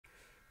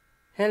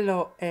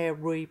Hello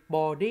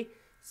everybody.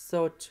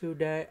 So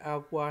today I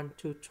want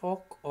to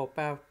talk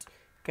about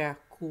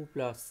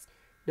calculus.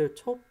 The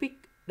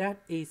topic that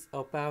is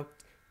about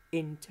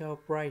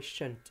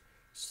integration.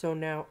 So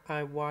now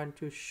I want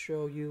to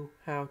show you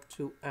how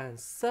to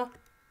answer.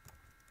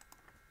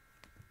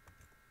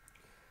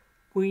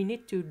 We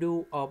need to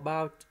do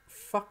about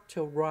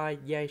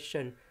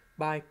factorization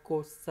by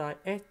cosine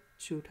x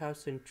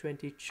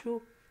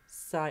 2022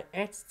 sin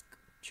x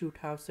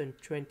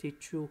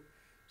 2022.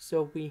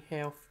 So we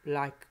have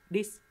like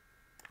this.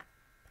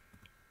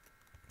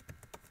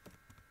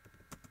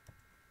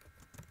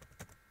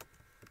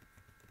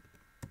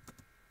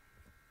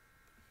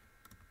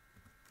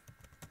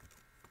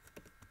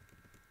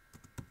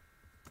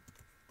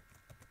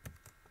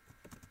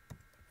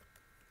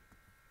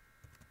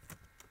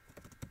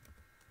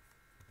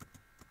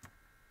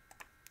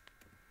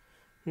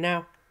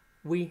 Now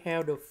we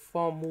have the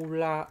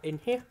formula in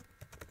here.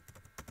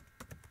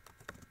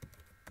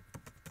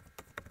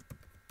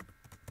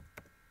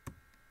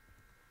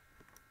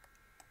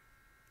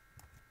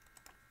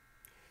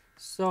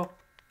 So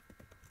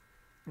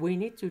we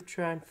need to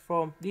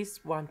transform this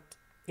one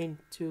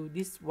into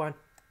this one.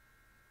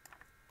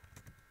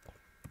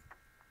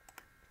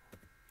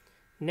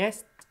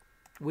 Next,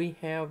 we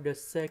have the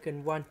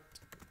second one.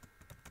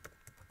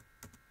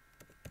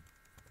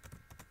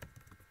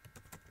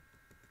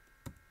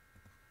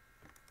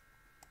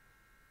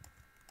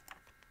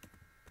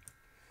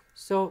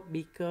 So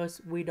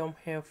because we don't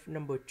have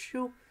number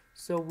 2,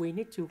 so we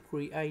need to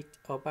create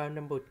about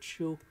number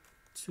 2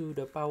 to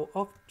the power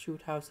of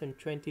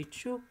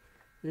 2022.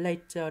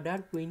 Later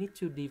that we need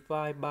to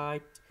divide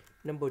by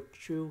number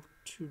 2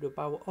 to the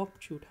power of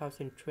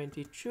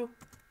 2022.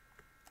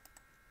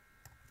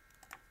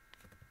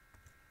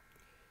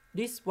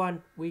 This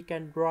one we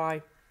can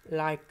write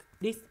like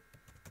this.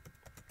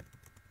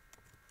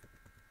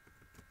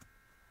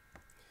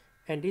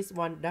 And this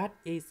one that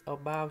is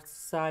about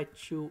sine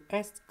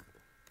 2x.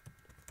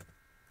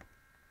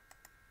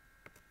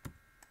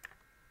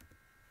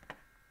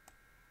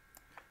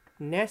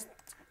 Next,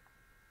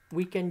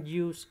 we can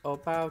use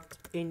about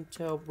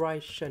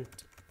integration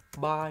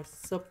by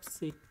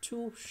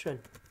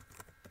substitution.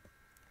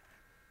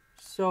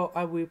 So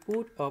I will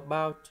put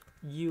about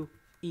u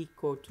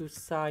equal to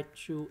sine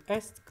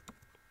 2x.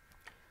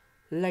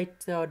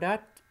 Later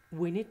that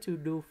we need to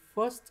do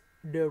first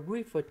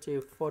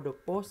derivative for the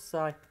both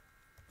sides.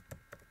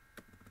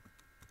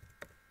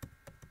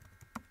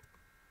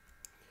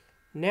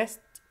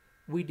 Next,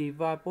 we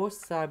divide both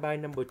sides by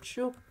number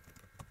 2.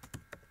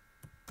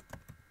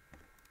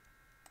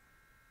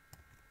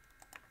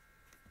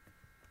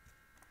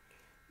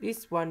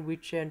 This one we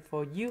change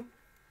for u.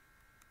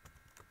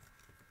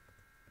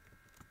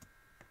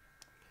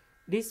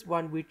 This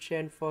one we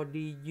change for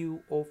du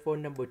over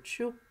number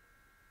 2.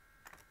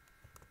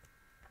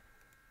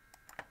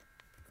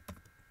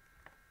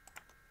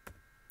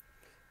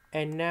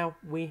 And now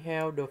we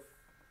have the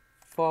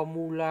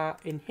formula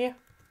in here.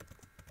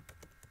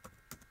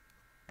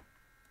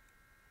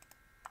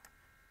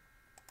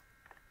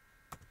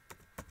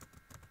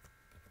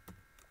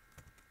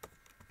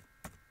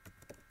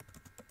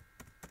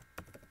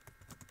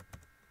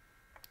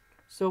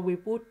 So we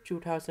put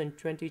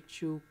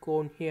 2022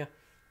 cone here.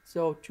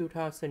 So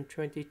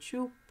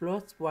 2022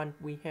 plus 1,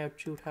 we have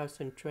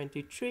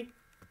 2023.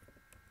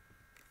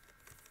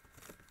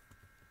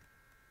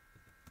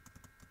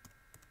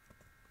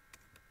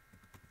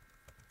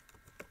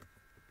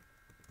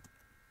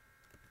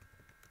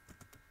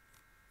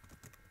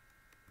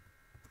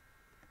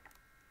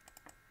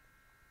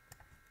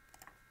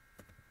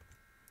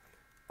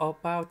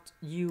 About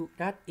u,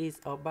 that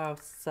is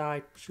about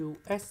sine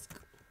 2x.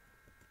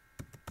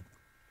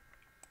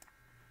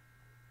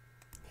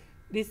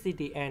 This is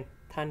the end.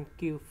 Thank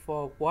you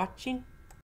for watching.